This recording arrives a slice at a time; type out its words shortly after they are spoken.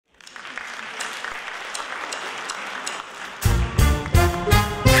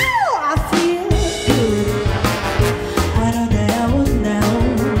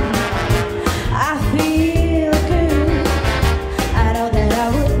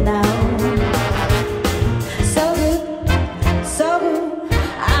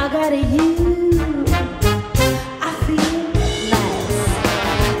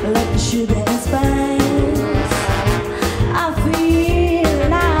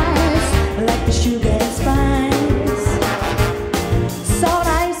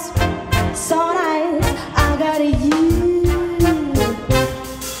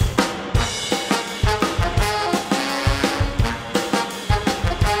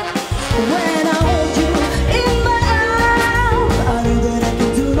When I hold you in my arms, I know that I can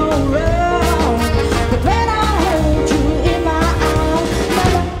do no wrong. But when I hold you in my arms, my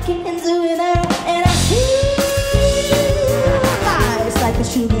love can do it all. And I feel nice like the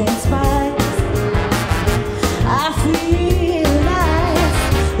sugar and spice. I feel nice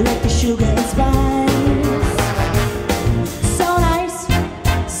like the sugar and spice. So nice,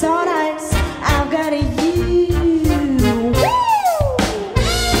 so nice, I've got a you.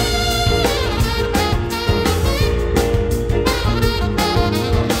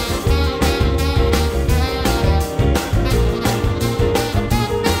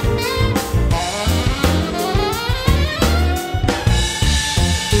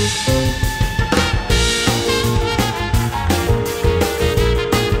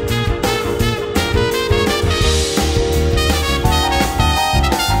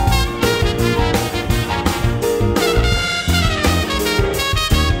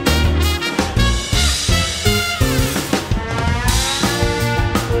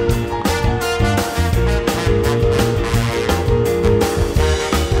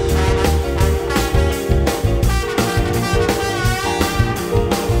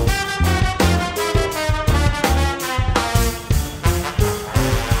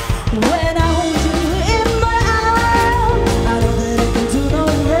 When I hold you in my arms, I know that I can do no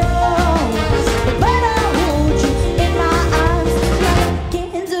wrong. But when I hold you in my arms, I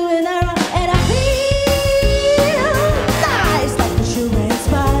can do it all. And I feel nice like the sugar and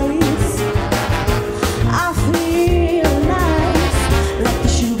spice. I feel nice like the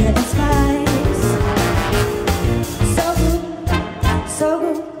sugar and spice. So good, so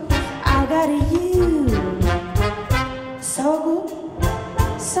good.